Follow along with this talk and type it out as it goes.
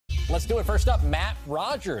Let's do it. First up, Matt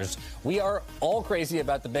Rogers. We are all crazy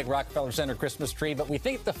about the big Rockefeller Center Christmas tree, but we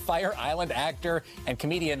think the Fire Island actor and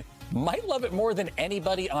comedian might love it more than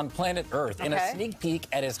anybody on planet Earth. In a sneak peek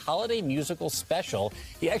at his holiday musical special,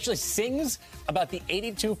 he actually sings about the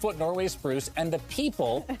 82-foot Norway spruce and the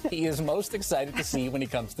people he is most excited to see when he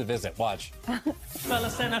comes to visit. Watch. Rockefeller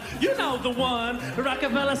Center, you know the one,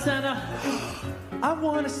 Rockefeller Center. I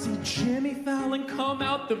want to see Jimmy Fallon come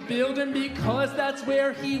out the building because that's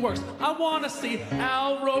where he works. I want to see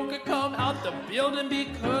Al Roker come out the building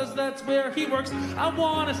because that's where he works. I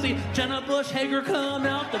want to see Jenna Bush Hager come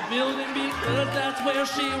out the building because that's where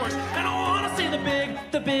she works. And I want to see the big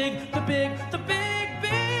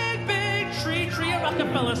tree at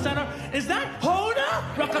Rockefeller Center. Is that Hoda?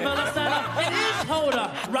 Rockefeller Center. It is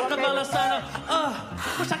Hoda. Rockefeller Center.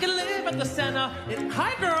 Wish I could live at the center.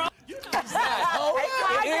 Hi, girl. Hoda.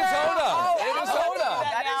 It is Hoda. It is Hoda.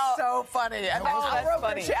 That is so funny. And that's a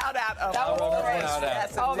Roker shout out.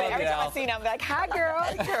 Every time I see him, I'm like, hi, girl.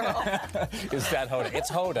 Hey, girl. Is that Hoda? It's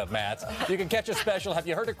Hoda, Matt. You can catch a special Have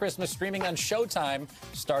You Heard of Christmas streaming on Showtime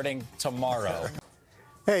starting tomorrow.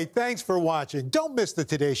 Hey, thanks for watching. Don't miss the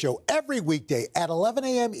Today Show every weekday at 11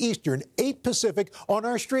 a.m. Eastern, 8 Pacific on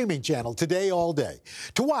our streaming channel, Today All Day.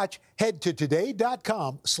 To watch, head to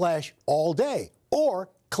today.com/allday or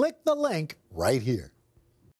click the link right here.